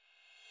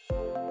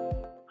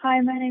Hi,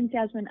 my name's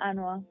Yasmin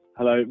Anwar.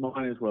 Hello,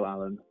 my name is Will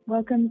Allen.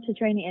 Welcome to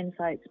Trainee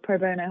Insights Pro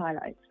Bono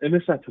Highlights. In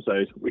this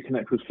episode, we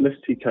connect with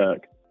Felicity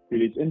Kirk, who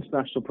leads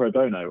international pro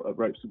bono at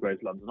Ropes and Gray's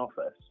London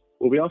office.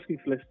 We'll be asking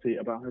Felicity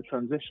about her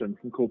transition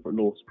from corporate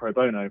law to pro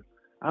bono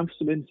and for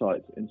some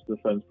insights into the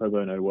firm's pro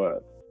bono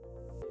work.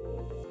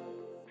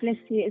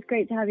 Felicity, it's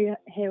great to have you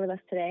here with us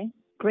today.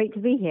 Great to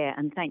be here,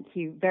 and thank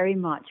you very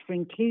much for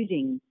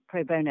including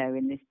pro bono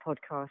in this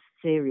podcast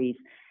series.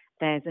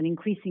 There's an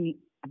increasing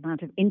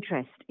amount of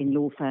interest in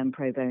law firm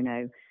pro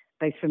bono,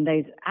 both from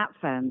those at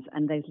firms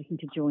and those looking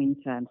to join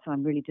firms. So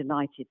I'm really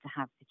delighted to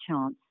have the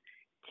chance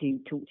to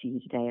talk to you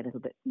today a little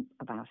bit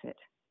about it.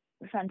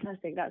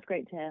 Fantastic. That's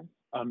great to hear.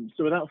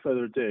 So without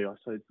further ado,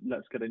 I say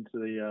let's get into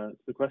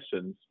the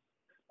questions.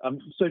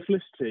 So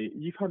Felicity,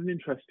 you've had an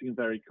interesting and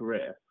varied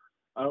career.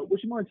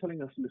 Would you mind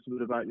telling us a little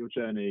bit about your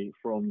journey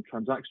from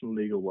transactional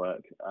legal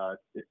work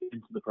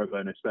into the pro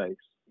bono space?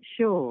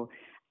 Sure.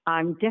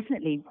 I'm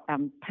definitely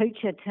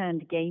poacher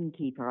turned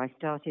gamekeeper. I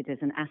started as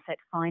an asset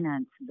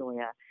finance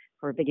lawyer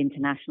for a big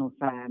international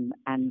firm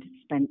and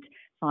spent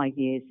 5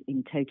 years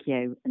in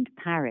Tokyo and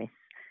Paris,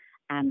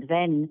 and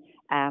then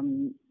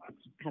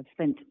have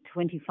spent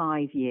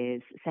 25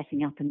 years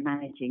setting up and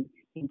managing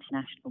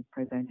international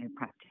pro bono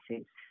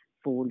practices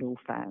for law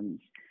firms.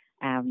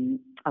 I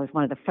was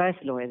one of the first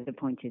lawyers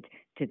appointed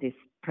to this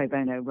pro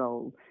bono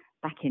role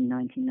back in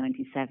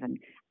 1997,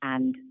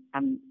 and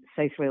I'm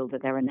so thrilled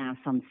that there are now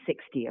some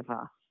 60 of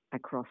us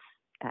across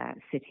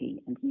city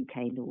and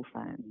UK law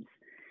firms.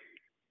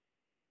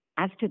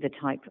 As to the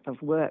type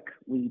of work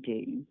we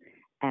do,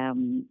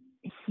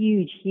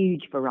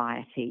 huge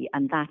variety,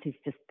 and that is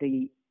just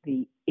the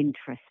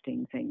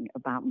interesting thing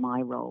about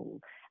my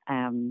role.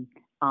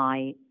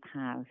 I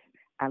have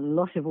a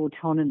lot of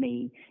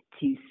autonomy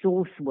to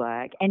source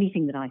work,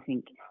 anything that I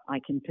think I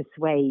can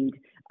persuade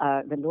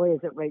the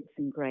lawyers at Ropes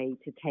and Gray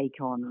to take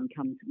on and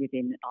comes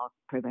within our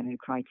pro bono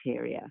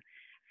criteria,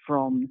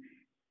 from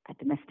a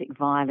domestic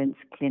violence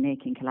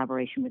clinic in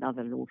collaboration with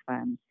other law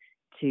firms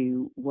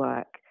to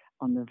work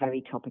on the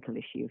very topical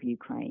issue of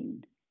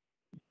Ukraine.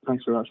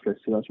 Thanks very much,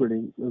 Felicity. That's a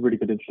really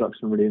good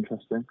introduction, really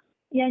interesting.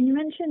 Yeah, and you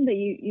mentioned that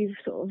you've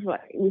sort of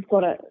we've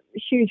got a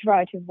huge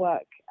variety of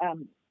work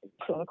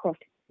sort of across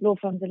law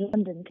firms in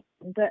London.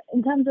 But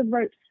in terms of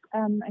Ropes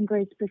and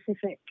Gray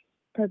specific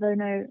pro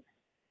bono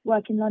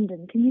work in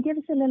London, can you give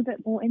us a little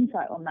bit more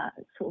insight on that,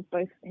 sort of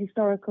both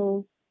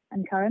historical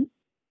and current?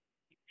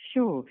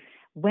 Sure.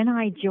 When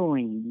I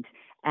joined,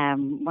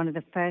 one of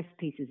the first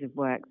pieces of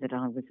work that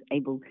I was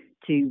able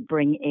to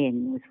bring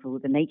in was for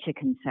the Nature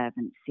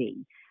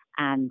Conservancy,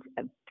 and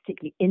a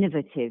particularly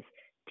innovative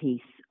piece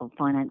of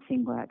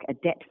financing work, a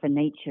debt for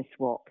nature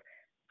swap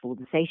for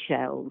the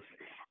Seychelles.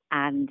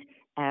 And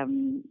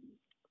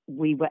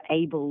we were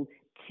able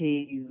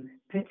to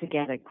put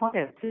together quite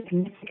a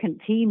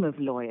significant team of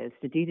lawyers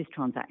to do this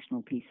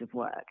transactional piece of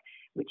work,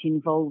 which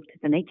involved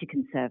the Nature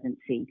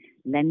Conservancy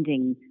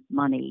lending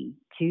money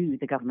to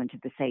the government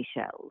of the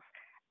Seychelles,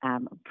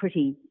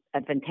 pretty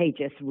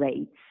advantageous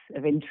rates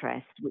of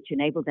interest, which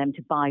enabled them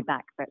to buy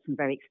back some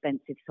very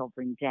expensive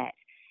sovereign debt.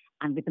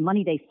 And with the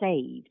money they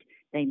saved,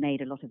 they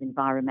made a lot of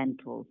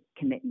environmental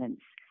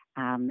commitments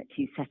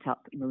to set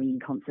up marine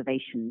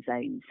conservation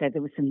zones. So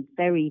there was some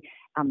very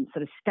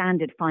sort of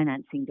standard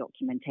financing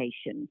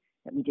documentation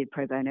that we did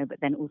pro bono, but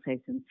then also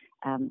some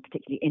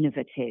particularly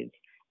innovative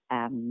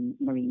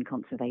marine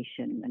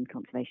conservation and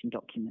conservation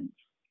documents.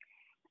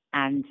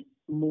 And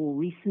more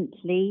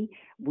recently,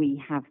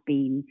 we have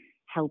been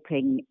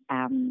helping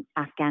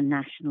Afghan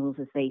nationals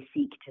as they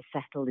seek to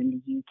settle in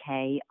the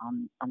UK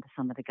under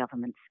some of the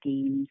government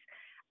schemes,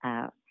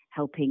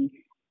 helping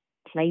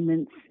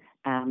claimants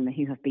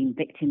who have been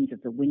victims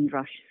of the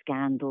Windrush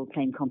scandal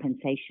claim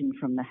compensation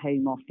from the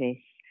Home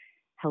Office,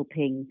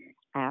 helping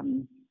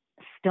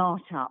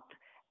start-up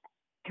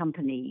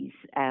companies,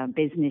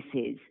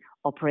 businesses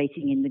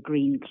operating in the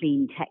green,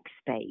 clean tech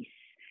space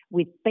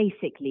with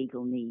basic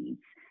legal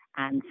needs.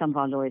 And some of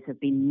our lawyers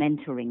have been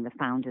mentoring the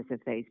founders of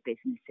those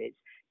businesses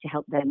to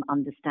help them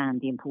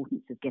understand the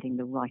importance of getting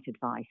the right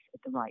advice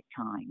at the right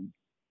time.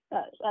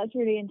 That's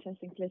really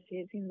interesting, Felicity.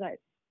 It seems like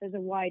there's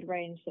a wide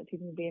range that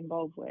people can be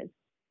involved with.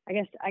 I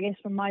guess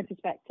from my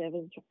perspective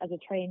as a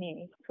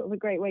trainee, sort of a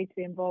great way to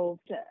be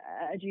involved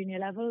at a junior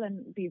level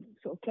and be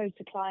sort of close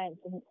to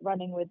clients and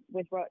running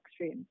with work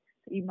streams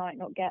that you might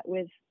not get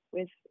with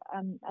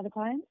other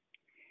clients.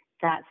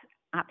 That's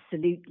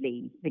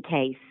absolutely the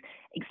case.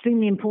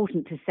 Extremely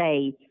important to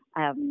say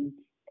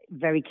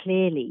very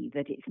clearly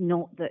that it's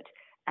not that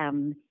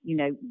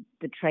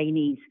the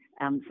trainees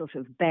sort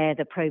of bear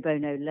the pro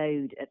bono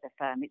load at the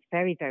firm. It's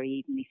very, very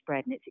evenly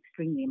spread, and it's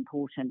extremely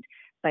important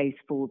both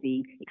for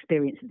the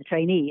experience of the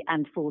trainee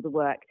and for the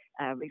work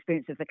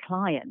experience of the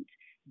client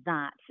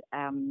that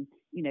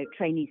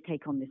trainees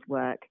take on this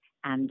work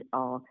and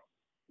are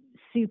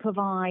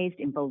supervised,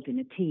 involved in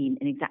a team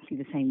in exactly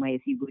the same way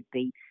as you would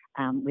be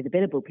with a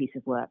billable piece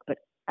of work. But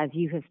as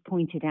you have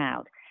pointed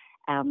out,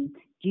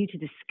 due to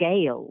the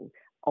scale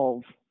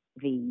of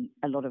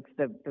a lot of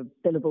the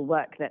billable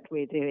work that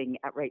we're doing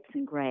at Ropes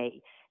and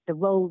Gray, the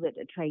role that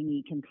a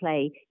trainee can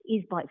play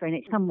is by its very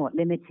nature somewhat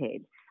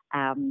limited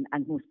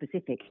and more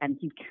specific, and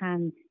you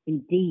can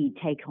indeed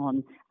take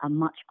on a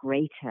much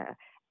greater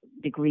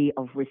degree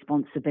of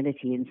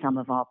responsibility in some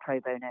of our pro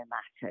bono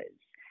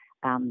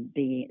matters,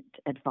 be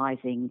it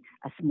advising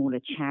a smaller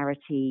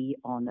charity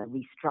on a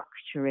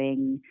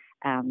restructuring,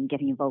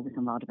 getting involved with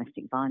some of our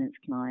domestic violence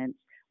clients,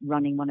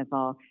 running one of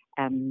our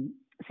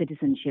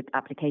citizenship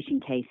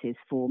application cases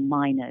for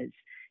minors,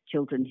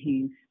 children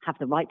who have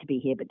the right to be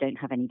here but don't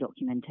have any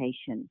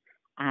documentation.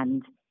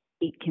 And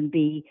it can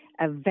be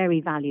a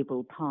very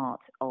valuable part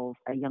of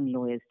a young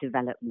lawyer's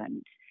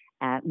development,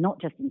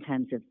 not just in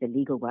terms of the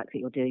legal work that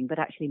you're doing, but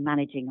actually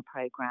managing a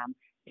program,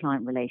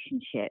 client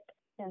relationship.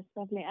 Yes,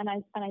 definitely. And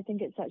I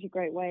think it's such a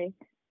great way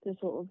to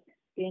sort of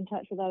be in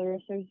touch with other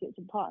associates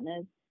and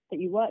partners that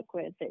you work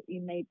with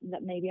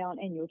that maybe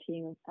aren't in your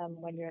team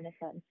when you're in a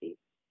certain seat.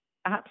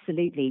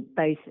 Absolutely,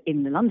 both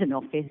in the London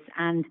office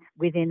and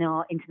within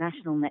our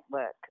international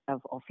network of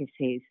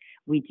offices.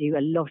 We do a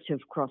lot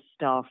of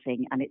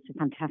cross-staffing, and it's a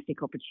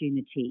fantastic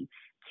opportunity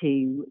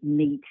to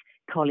meet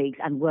colleagues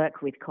and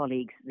work with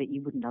colleagues that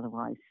you wouldn't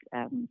otherwise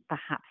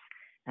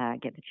perhaps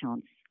get the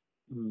chance.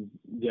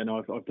 Yeah, no,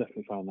 I've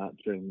definitely found that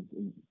during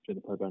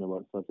the pro bono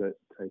work I've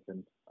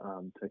taken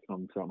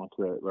on throughout my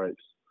career at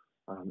Ropes.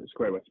 It's a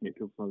great way to meet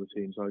people from other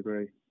teams, I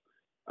agree.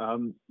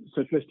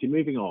 So Felicity,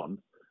 moving on,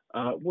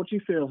 what do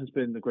you feel has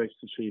been the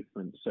greatest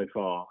achievement so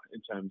far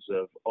in terms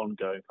of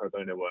ongoing pro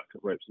bono work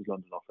at Ropes'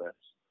 London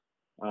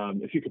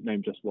office? If you could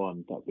name just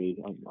one, that'd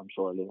be, I'm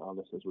sure our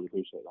listeners would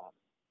appreciate that.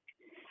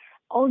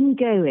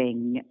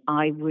 Ongoing,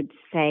 I would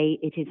say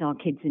it is our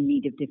Kids in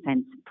Need of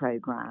Defence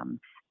programme,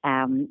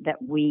 that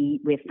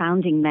we're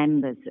founding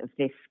members of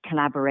this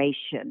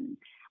collaboration,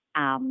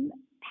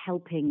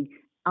 helping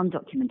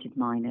undocumented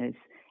minors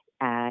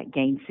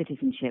gain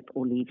citizenship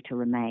or leave to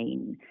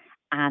remain.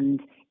 And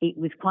it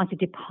was quite a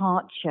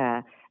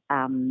departure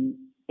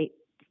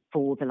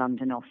for the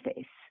London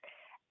office.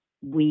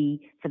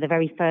 We, for the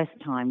very first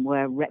time,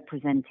 were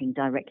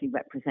directly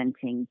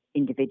representing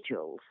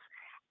individuals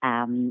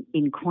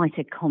in quite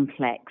a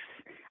complex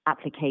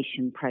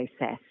application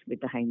process with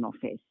the Home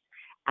Office.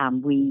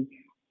 We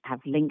have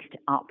linked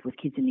up with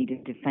Kids in Need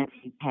of Defence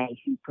UK,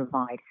 who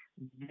provide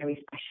very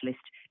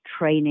specialist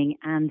training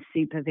and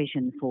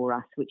supervision for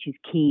us, which is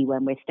key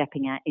when we're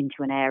stepping out into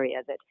an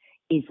area that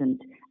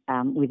isn't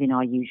within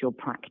our usual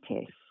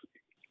practice.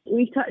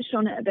 We've touched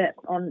on it a bit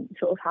on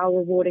sort of how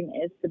rewarding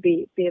it is to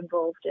be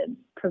involved in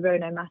pro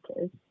bono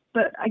matters.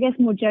 But I guess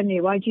more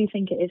generally, why do you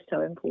think it is so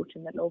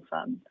important that law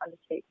firms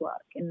undertake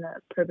work in the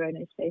pro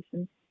bono space?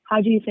 And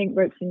how do you think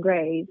Ropes and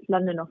Gray's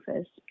London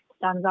office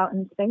stands out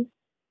in the space?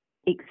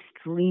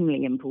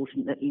 Extremely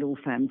important that law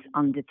firms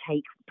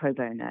undertake pro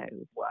bono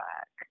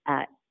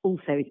work.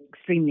 Also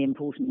extremely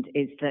important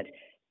is that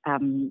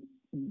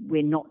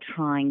we're not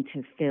trying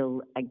to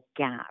fill a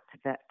gap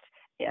that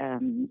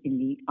in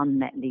the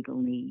unmet legal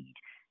need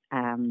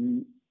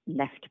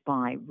left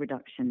by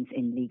reductions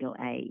in legal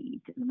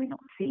aid. And we're not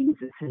seen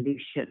as a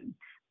solution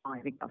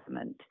by the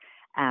government.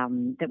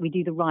 That we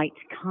do the right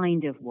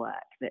kind of work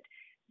that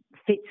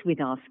fits with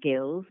our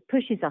skills,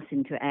 pushes us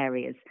into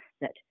areas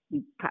that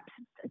we perhaps,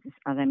 as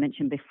I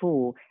mentioned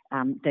before,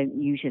 don't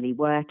usually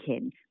work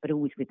in, but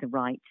always with the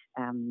right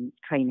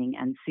training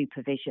and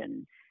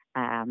supervision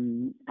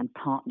and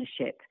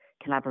partnership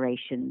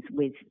collaborations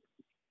with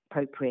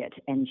appropriate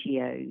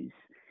NGOs.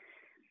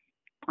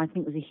 I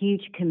think there's a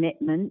huge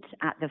commitment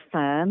at the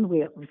firm.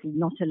 We're obviously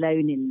not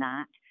alone in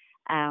that.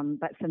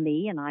 But for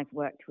me, and I've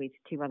worked with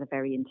two other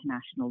very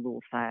international law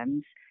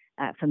firms,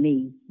 for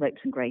me,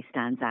 Ropes and Gray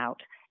stands out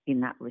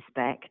in that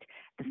respect.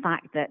 The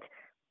fact that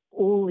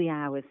all the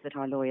hours that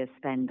our lawyers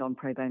spend on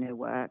pro bono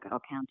work are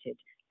counted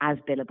as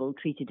billable,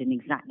 treated in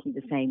exactly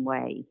the same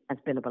way as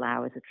billable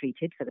hours are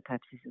treated for the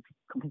purposes of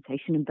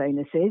compensation and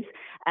bonuses.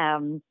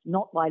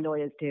 Not why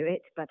lawyers do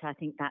it, but I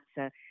think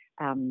that's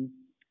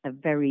a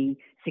very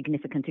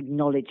significant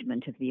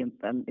acknowledgement of the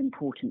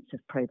importance of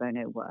pro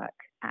bono work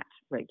at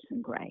Ropes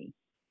and Gray.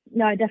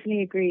 No, I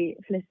definitely agree,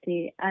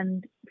 Felicity.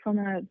 And from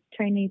a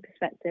trainee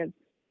perspective,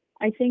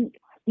 I think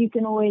you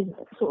can always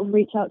sort of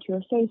reach out to your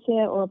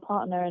associate or a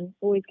partner and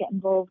always get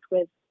involved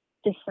with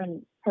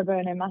different pro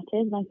bono matters.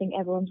 And I think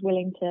everyone's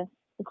willing to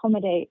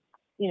accommodate,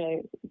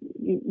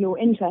 your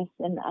interests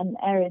and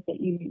areas that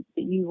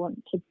you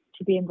want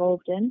to be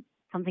involved in.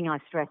 Something I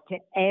stress to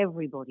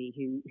everybody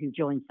who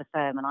joins the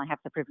firm, and I have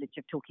the privilege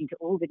of talking to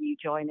all the new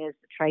joiners,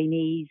 the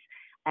trainees,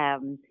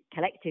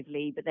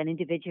 collectively, but then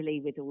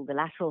individually with all the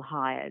lateral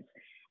hires,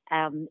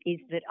 is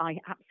that I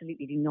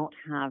absolutely do not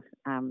have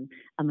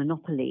a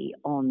monopoly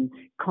on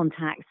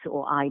contacts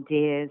or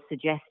ideas,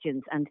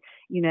 suggestions. And,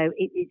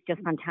 it's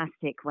just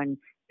fantastic when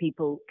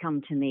people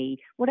come to me,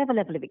 whatever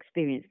level of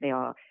experience they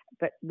are,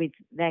 but with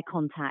their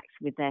contacts,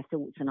 with their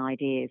thoughts and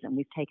ideas. And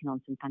we've taken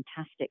on some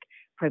fantastic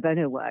pro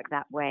bono work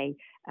that way.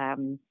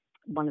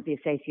 One of the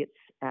associates,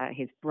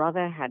 his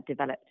brother, had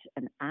developed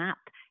an app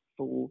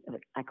for,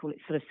 I call it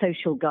sort of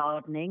social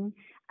gardening,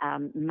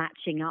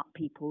 matching up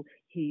people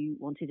who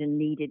wanted and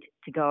needed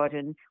to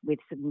garden with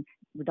some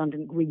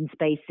redundant green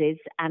spaces.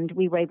 And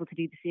we were able to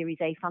do the Series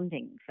A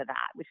funding for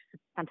that, which is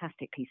a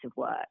fantastic piece of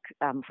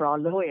work for our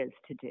lawyers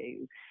to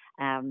do.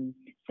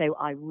 So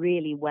I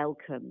really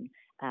welcome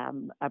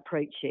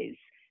approaches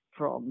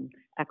from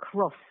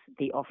across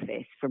the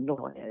office, from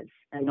lawyers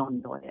and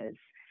non-lawyers.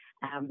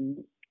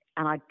 And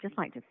I'd just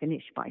like to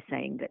finish by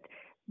saying that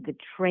the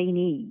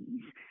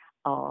trainees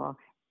are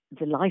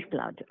the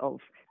lifeblood of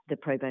the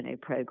pro bono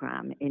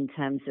program in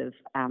terms of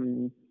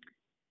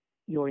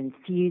your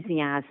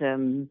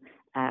enthusiasm,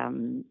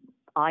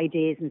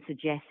 ideas and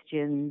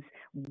suggestions,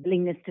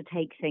 willingness to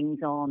take things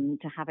on,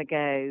 to have a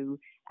go,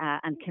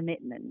 and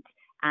commitment.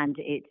 And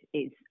it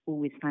is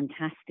always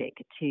fantastic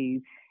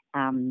to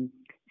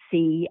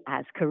see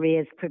as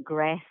careers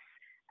progress,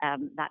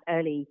 that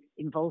early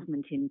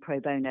involvement in pro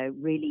bono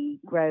really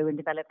grow and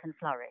develop and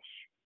flourish.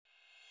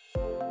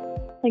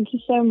 Thank you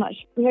so much.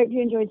 We hope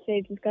you enjoyed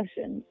today's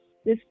discussion.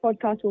 This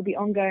podcast will be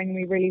ongoing and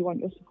we really want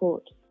your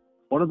support.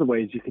 One of the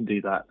ways you can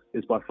do that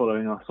is by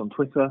following us on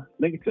Twitter,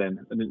 LinkedIn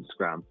and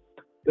Instagram.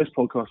 This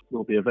podcast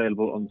will be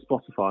available on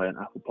Spotify and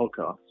Apple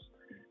Podcasts.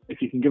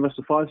 If you can give us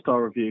a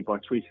 5-star review by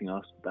tweeting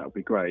us, that would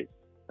be great.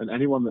 And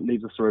anyone that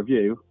leaves us a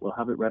review will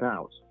have it read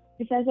out.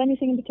 If there's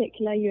anything in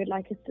particular you would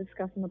like us to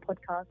discuss on the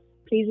podcast,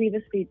 please leave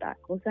us feedback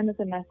or send us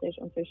a message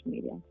on social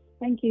media.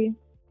 Thank you.